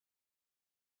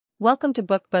Welcome to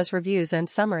Book Buzz Reviews and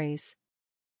Summaries.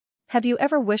 Have you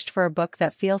ever wished for a book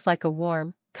that feels like a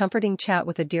warm, comforting chat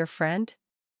with a dear friend?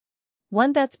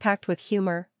 One that's packed with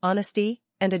humor, honesty,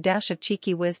 and a dash of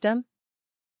cheeky wisdom?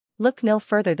 Look no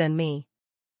further than me.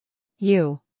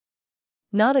 You.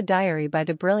 Not a Diary by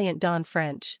the brilliant Dawn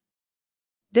French.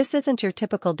 This isn't your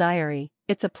typical diary,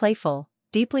 it's a playful,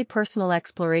 deeply personal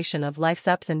exploration of life's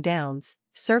ups and downs,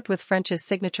 served with French's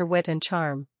signature wit and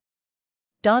charm.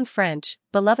 Dawn French,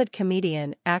 beloved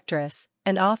comedian, actress,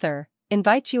 and author,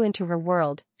 invites you into her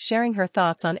world, sharing her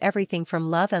thoughts on everything from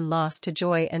love and loss to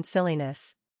joy and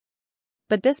silliness.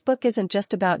 But this book isn't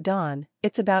just about Dawn,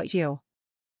 it's about you.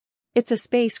 It's a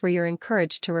space where you're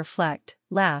encouraged to reflect,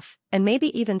 laugh, and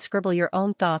maybe even scribble your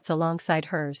own thoughts alongside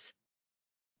hers.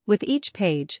 With each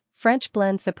page, French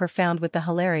blends the profound with the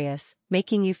hilarious,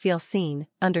 making you feel seen,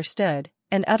 understood,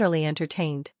 and utterly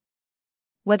entertained.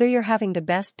 Whether you're having the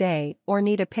best day or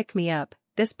need a pick-me-up,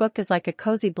 this book is like a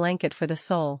cozy blanket for the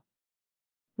soul.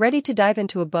 Ready to dive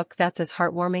into a book that's as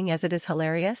heartwarming as it is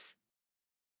hilarious?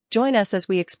 Join us as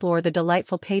we explore the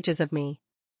delightful pages of Me.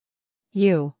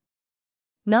 You.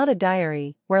 Not a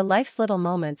Diary, where life's little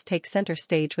moments take center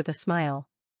stage with a smile.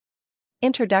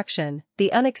 Introduction: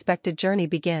 The unexpected journey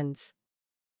begins.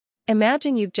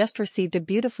 Imagine you've just received a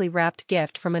beautifully wrapped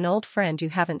gift from an old friend you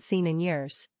haven't seen in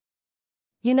years.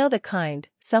 You know the kind,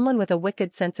 someone with a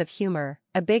wicked sense of humor,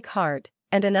 a big heart,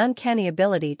 and an uncanny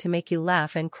ability to make you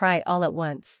laugh and cry all at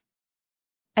once.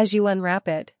 As you unwrap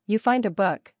it, you find a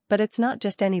book, but it's not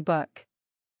just any book.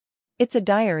 It's a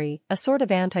diary, a sort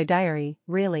of anti-diary,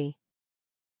 really.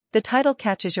 The title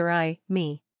catches your eye,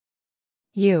 Me.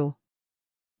 You.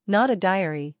 Not a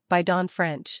Diary, by Dawn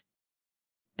French.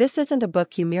 This isn't a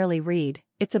book you merely read,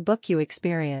 it's a book you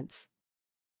experience.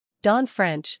 Dawn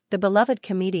French, the beloved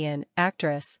comedian,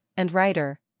 actress, and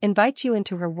writer, invites you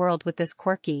into her world with this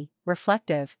quirky,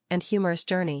 reflective, and humorous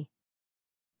journey.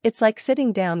 It's like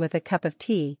sitting down with a cup of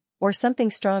tea, or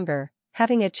something stronger,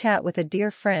 having a chat with a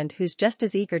dear friend who's just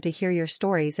as eager to hear your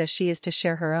stories as she is to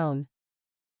share her own.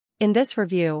 In this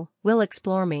review, we'll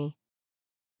explore Me.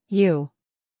 You.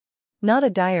 Not a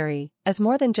Diary, as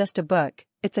more than just a book,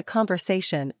 it's a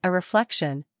conversation, a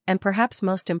reflection, and perhaps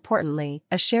most importantly,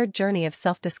 a shared journey of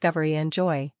self-discovery and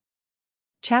joy.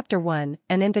 Chapter 1: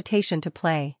 An Invitation to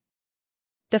Play.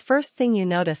 The first thing you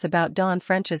notice about Dawn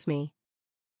French's Me.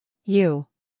 You.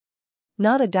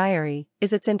 Not a Diary,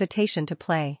 is its invitation to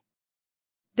play.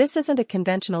 This isn't a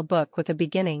conventional book with a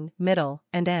beginning, middle,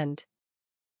 and end.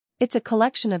 It's a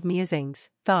collection of musings,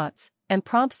 thoughts, and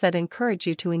prompts that encourage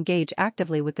you to engage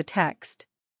actively with the text.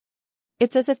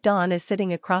 It's as if Dawn is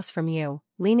sitting across from you,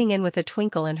 leaning in with a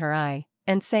twinkle in her eye,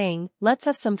 and saying, "Let's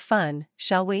have some fun,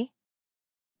 shall we?"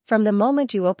 From the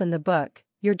moment you open the book,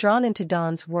 you're drawn into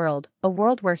Dawn's world, a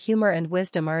world where humor and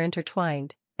wisdom are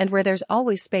intertwined, and where there's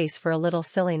always space for a little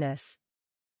silliness.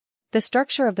 The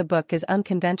structure of the book is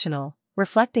unconventional,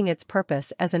 reflecting its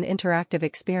purpose as an interactive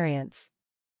experience.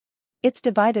 It's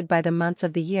divided by the months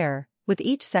of the year, with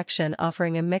each section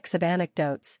offering a mix of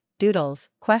anecdotes, doodles,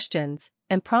 questions,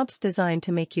 and prompts designed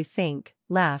to make you think,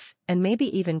 laugh, and maybe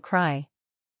even cry.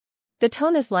 The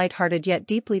tone is lighthearted yet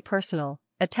deeply personal,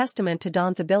 a testament to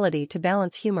Dawn's ability to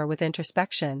balance humor with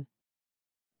introspection.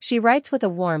 She writes with a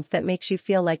warmth that makes you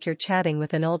feel like you're chatting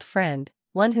with an old friend,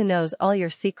 one who knows all your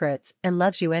secrets and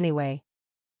loves you anyway.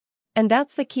 And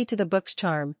that's the key to the book's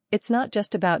charm. It's not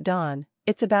just about Dawn,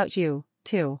 it's about you,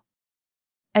 too.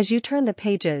 As you turn the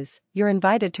pages, you're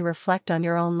invited to reflect on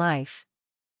your own life.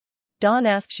 Dawn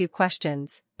asks you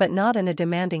questions, but not in a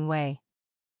demanding way.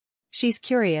 She's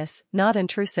curious, not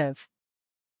intrusive.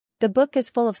 The book is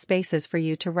full of spaces for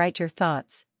you to write your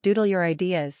thoughts, doodle your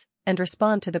ideas, and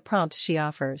respond to the prompts she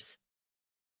offers.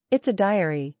 It's a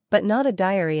diary, but not a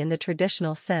diary in the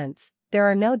traditional sense. There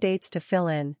are no dates to fill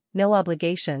in, no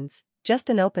obligations,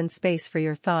 just an open space for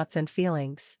your thoughts and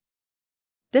feelings.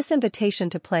 This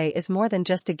invitation to play is more than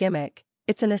just a gimmick,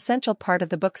 it's an essential part of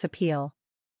the book's appeal.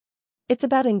 It's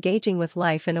about engaging with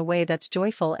life in a way that's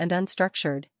joyful and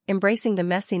unstructured, embracing the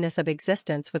messiness of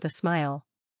existence with a smile.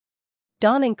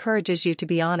 Dawn encourages you to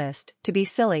be honest, to be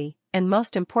silly, and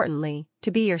most importantly,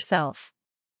 to be yourself.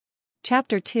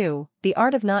 Chapter 2: The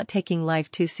Art of Not Taking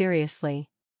Life Too Seriously.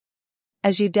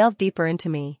 As you delve deeper into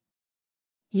Me.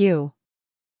 You.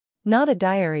 Not a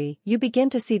Diary, you begin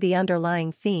to see the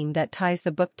underlying theme that ties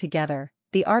the book together: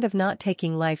 the art of not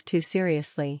taking life too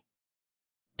seriously.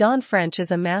 Dawn French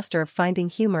is a master of finding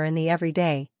humor in the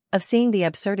everyday, of seeing the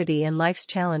absurdity in life's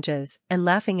challenges and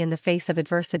laughing in the face of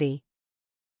adversity.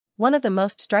 One of the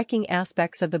most striking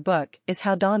aspects of the book is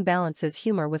how Dawn balances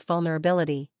humor with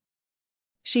vulnerability.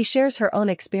 She shares her own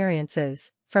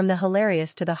experiences, from the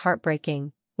hilarious to the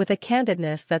heartbreaking, with a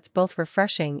candidness that's both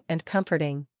refreshing and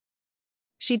comforting.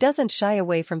 She doesn't shy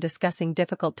away from discussing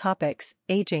difficult topics,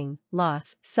 aging,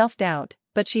 loss, self-doubt,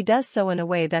 but she does so in a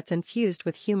way that's infused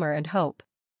with humor and hope.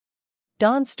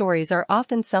 Dawn's stories are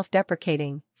often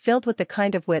self-deprecating, filled with the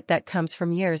kind of wit that comes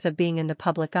from years of being in the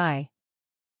public eye.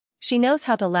 She knows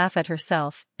how to laugh at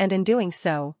herself, and in doing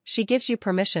so, she gives you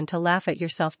permission to laugh at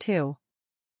yourself too.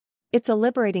 It's a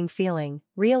liberating feeling,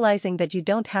 realizing that you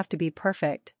don't have to be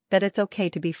perfect, that it's okay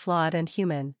to be flawed and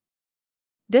human.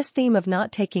 This theme of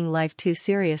not taking life too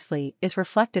seriously is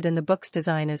reflected in the book's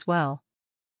design as well.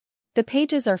 The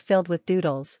pages are filled with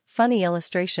doodles, funny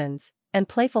illustrations, and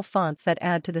playful fonts that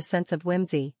add to the sense of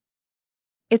whimsy.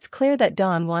 It's clear that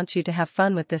Dawn wants you to have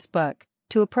fun with this book,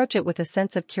 to approach it with a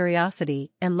sense of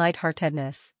curiosity and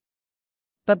lightheartedness.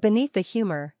 But beneath the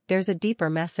humor, there's a deeper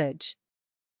message.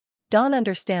 Dawn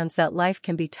understands that life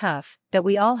can be tough, that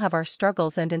we all have our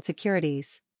struggles and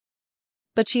insecurities.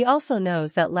 But she also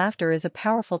knows that laughter is a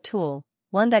powerful tool,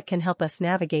 one that can help us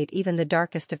navigate even the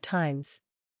darkest of times.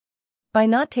 By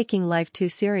not taking life too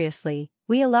seriously,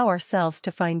 we allow ourselves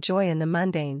to find joy in the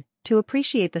mundane, to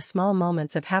appreciate the small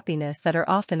moments of happiness that are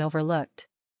often overlooked.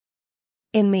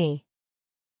 In Me.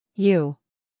 You.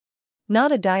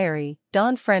 Not a Diary,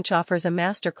 Dawn French offers a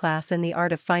masterclass in the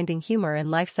art of finding humor in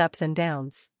life's ups and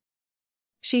downs.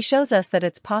 She shows us that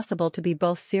it's possible to be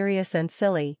both serious and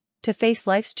silly, to face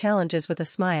life's challenges with a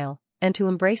smile, and to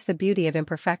embrace the beauty of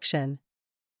imperfection.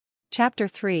 Chapter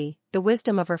 3, The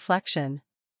Wisdom of Reflection.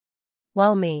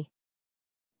 While Me.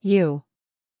 You.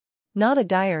 Not a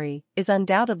Diary is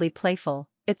undoubtedly playful,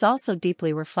 it's also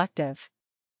deeply reflective.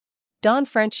 Dawn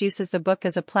French uses the book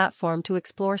as a platform to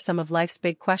explore some of life's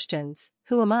big questions.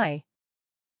 Who am I?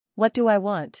 What do I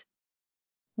want?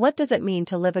 What does it mean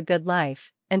to live a good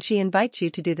life? And she invites you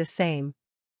to do the same.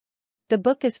 The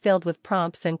book is filled with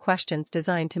prompts and questions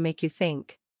designed to make you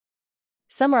think.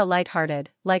 Some are lighthearted,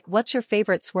 like what's your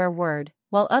favorite swear word,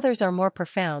 while others are more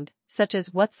profound, such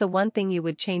as what's the one thing you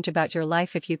would change about your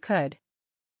life if you could.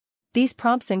 These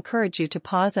prompts encourage you to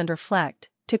pause and reflect,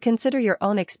 to consider your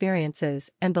own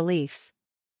experiences and beliefs.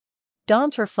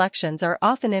 Dawn's reflections are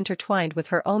often intertwined with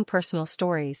her own personal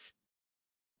stories.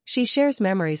 She shares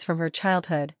memories from her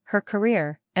childhood, her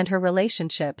career, and her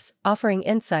relationships, offering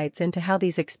insights into how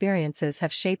these experiences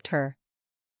have shaped her.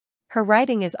 Her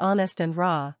writing is honest and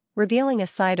raw, revealing a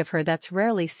side of her that's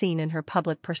rarely seen in her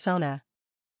public persona.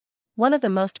 One of the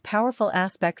most powerful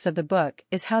aspects of the book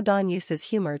is how Dawn uses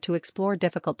humor to explore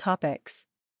difficult topics.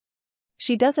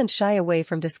 She doesn't shy away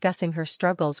from discussing her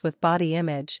struggles with body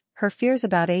image, her fears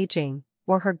about aging,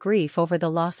 or her grief over the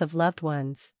loss of loved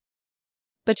ones.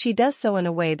 But she does so in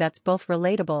a way that's both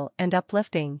relatable and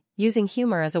uplifting, using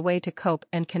humor as a way to cope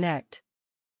and connect.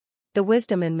 The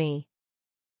wisdom in me.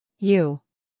 You.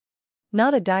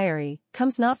 Not a Diary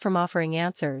comes not from offering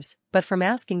answers, but from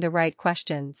asking the right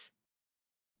questions.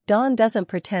 Dawn doesn't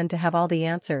pretend to have all the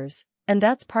answers, and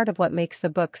that's part of what makes the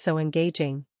book so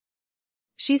engaging.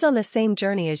 She's on the same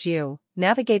journey as you,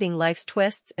 navigating life's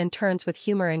twists and turns with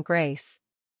humor and grace.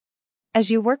 As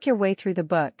you work your way through the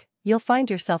book, you'll find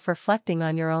yourself reflecting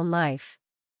on your own life.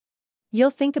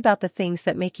 You'll think about the things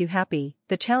that make you happy,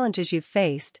 the challenges you've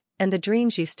faced, and the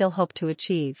dreams you still hope to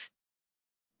achieve.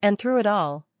 And through it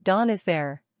all, Dawn is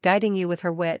there, guiding you with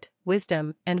her wit,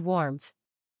 wisdom, and warmth.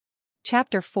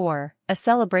 Chapter 4, A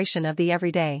Celebration of the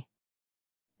Everyday.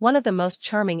 One of the most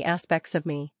charming aspects of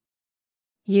Me.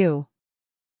 You.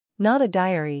 Not a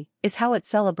Diary is how it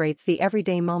celebrates the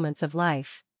everyday moments of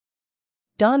life.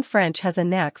 Dawn French has a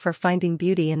knack for finding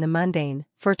beauty in the mundane,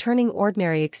 for turning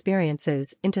ordinary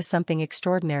experiences into something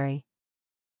extraordinary.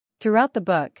 Throughout the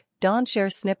book, Dawn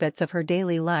shares snippets of her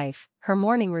daily life, her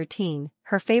morning routine,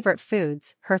 her favorite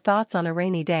foods, her thoughts on a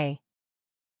rainy day.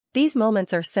 These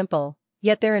moments are simple,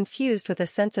 yet they're infused with a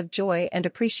sense of joy and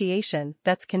appreciation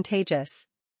that's contagious.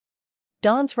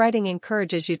 Dawn's writing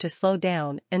encourages you to slow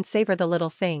down and savor the little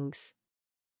things.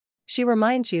 She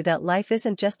reminds you that life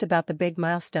isn't just about the big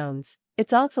milestones,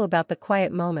 it's also about the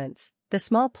quiet moments, the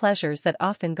small pleasures that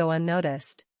often go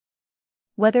unnoticed.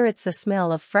 Whether it's the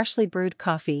smell of freshly brewed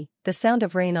coffee, the sound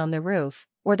of rain on the roof,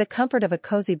 or the comfort of a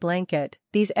cozy blanket,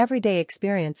 these everyday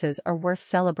experiences are worth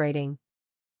celebrating.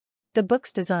 The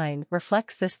book's design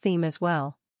reflects this theme as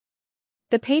well.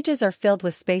 The pages are filled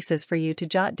with spaces for you to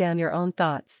jot down your own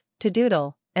thoughts, to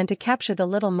doodle, and to capture the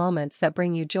little moments that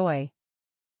bring you joy.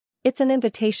 It's an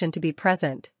invitation to be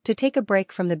present, to take a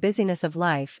break from the busyness of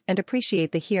life and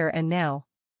appreciate the here and now.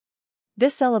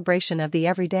 This celebration of the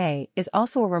everyday is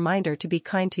also a reminder to be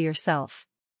kind to yourself.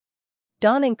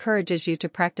 Dawn encourages you to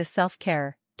practice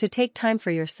self-care, to take time for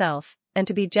yourself, and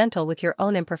to be gentle with your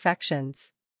own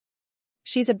imperfections.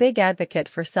 She's a big advocate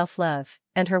for self-love,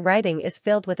 and her writing is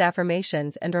filled with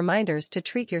affirmations and reminders to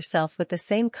treat yourself with the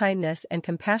same kindness and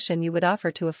compassion you would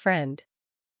offer to a friend.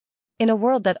 In a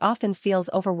world that often feels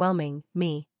overwhelming,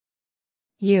 me.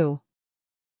 You.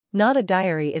 Not a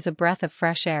diary is a breath of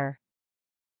fresh air.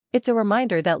 It's a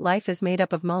reminder that life is made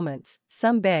up of moments,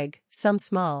 some big, some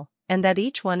small, and that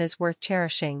each one is worth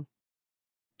cherishing.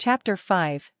 Chapter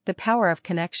 5, The Power of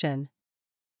Connection.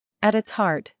 At its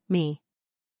heart, Me.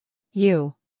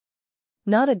 You.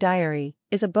 Not a Diary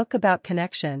is a book about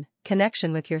connection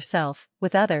with yourself,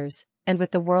 with others, and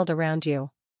with the world around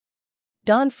you.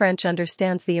 Dawn French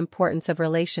understands the importance of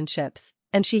relationships,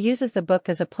 and she uses the book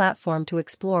as a platform to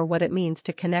explore what it means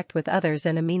to connect with others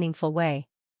in a meaningful way.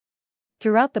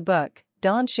 Throughout the book,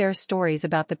 Dawn shares stories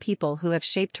about the people who have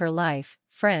shaped her life,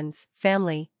 friends,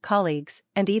 family, colleagues,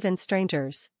 and even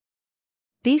strangers.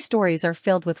 These stories are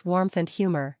filled with warmth and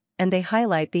humor, and they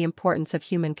highlight the importance of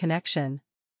human connection.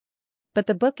 But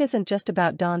the book isn't just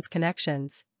about Dawn's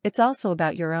connections, it's also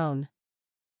about your own.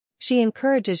 She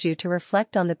encourages you to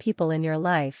reflect on the people in your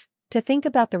life, to think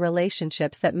about the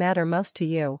relationships that matter most to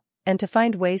you, and to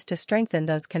find ways to strengthen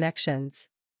those connections.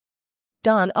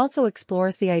 Dawn also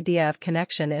explores the idea of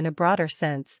connection in a broader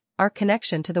sense, our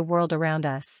connection to the world around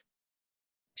us.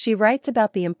 She writes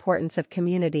about the importance of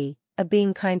community, of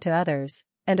being kind to others,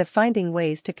 and of finding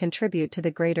ways to contribute to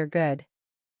the greater good.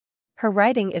 Her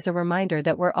writing is a reminder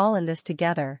that we're all in this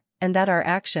together, and that our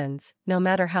actions, no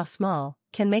matter how small,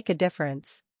 can make a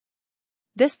difference.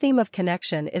 This theme of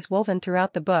connection is woven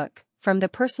throughout the book, from the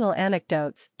personal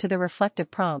anecdotes to the reflective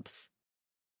prompts.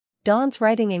 Dawn's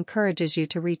writing encourages you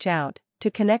to reach out, to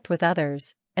connect with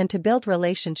others, and to build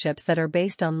relationships that are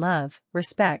based on love,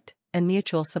 respect, and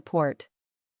mutual support.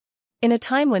 In a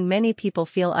time when many people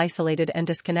feel isolated and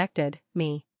disconnected,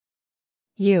 Me.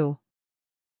 You.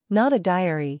 Not a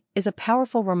Diary is a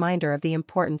powerful reminder of the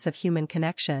importance of human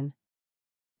connection.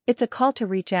 It's a call to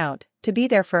reach out, to be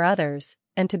there for others,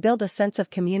 and to build a sense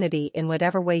of community in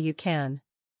whatever way you can.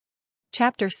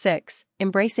 Chapter 6,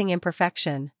 Embracing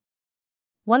Imperfection.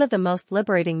 One of the most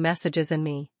liberating messages in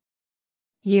Me.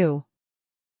 You.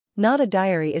 Not a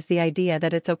Diary is the idea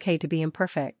that it's okay to be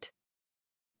imperfect.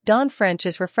 Dawn French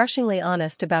is refreshingly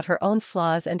honest about her own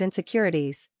flaws and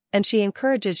insecurities, and she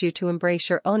encourages you to embrace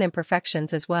your own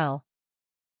imperfections as well.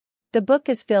 The book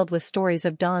is filled with stories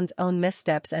of Dawn's own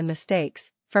missteps and mistakes,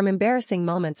 from embarrassing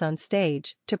moments on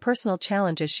stage to personal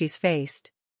challenges she's faced.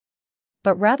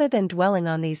 But rather than dwelling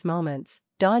on these moments,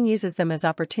 Dawn uses them as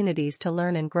opportunities to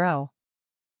learn and grow.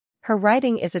 Her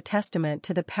writing is a testament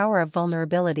to the power of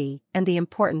vulnerability and the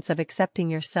importance of accepting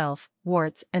yourself,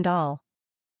 warts and all.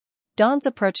 Dawn's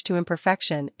approach to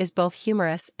imperfection is both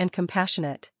humorous and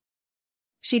compassionate.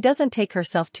 She doesn't take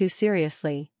herself too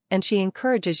seriously, and she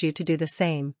encourages you to do the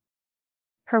same.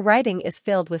 Her writing is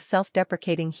filled with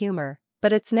self-deprecating humor,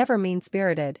 but it's never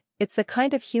mean-spirited. It's the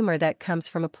kind of humor that comes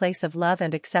from a place of love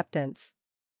and acceptance.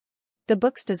 The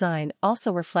book's design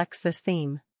also reflects this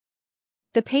theme.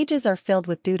 The pages are filled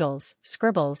with doodles,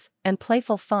 scribbles, and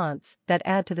playful fonts that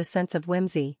add to the sense of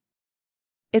whimsy.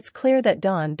 It's clear that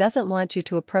Dawn doesn't want you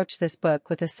to approach this book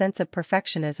with a sense of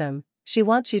perfectionism. She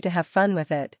wants you to have fun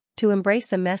with it, to embrace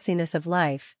the messiness of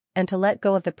life, and to let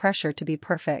go of the pressure to be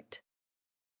perfect.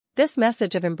 This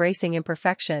message of embracing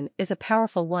imperfection is a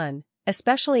powerful one,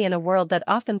 especially in a world that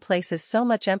often places so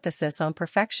much emphasis on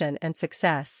perfection and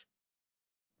success.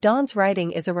 Dawn's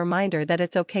writing is a reminder that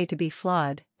it's okay to be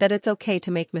flawed, that it's okay to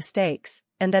make mistakes,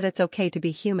 and that it's okay to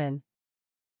be human.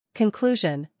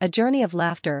 Conclusion: a journey of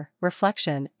laughter,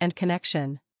 reflection, and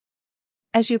connection.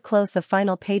 As you close the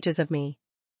final pages of Me.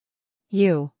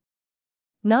 You.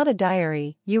 Not a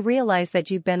Diary, you realize that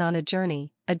you've been on a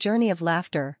journey of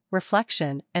laughter,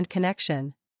 reflection, and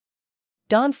connection.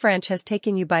 Dawn French has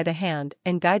taken you by the hand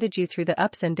and guided you through the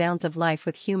ups and downs of life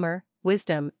with humor,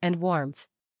 wisdom, and warmth.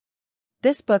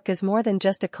 This book is more than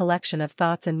just a collection of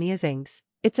thoughts and musings,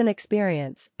 it's an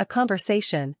experience, a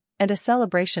conversation, and a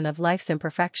celebration of life's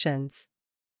imperfections.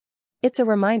 It's a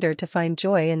reminder to find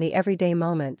joy in the everyday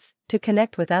moments, to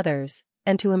connect with others,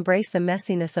 and to embrace the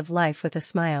messiness of life with a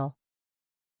smile.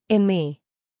 In Me.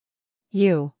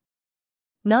 You.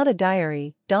 Not a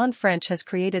Diary, Dawn French has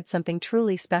created something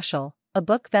truly special, a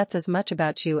book that's as much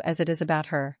about you as it is about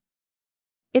her.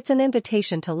 It's an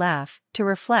invitation to laugh, to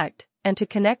reflect, and to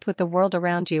connect with the world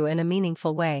around you in a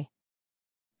meaningful way.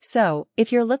 So,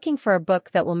 if you're looking for a book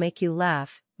that will make you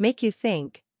laugh, make you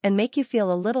think, and make you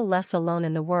feel a little less alone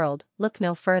in the world, look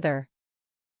no further.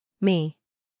 Me.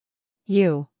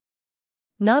 You.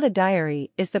 Not a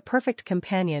Diary is the perfect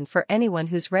companion for anyone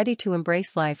who's ready to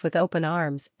embrace life with open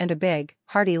arms and a big,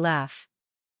 hearty laugh.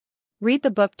 Read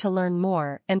the book to learn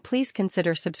more, and please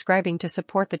consider subscribing to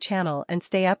support the channel and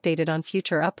stay updated on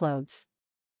future uploads.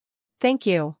 Thank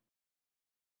you.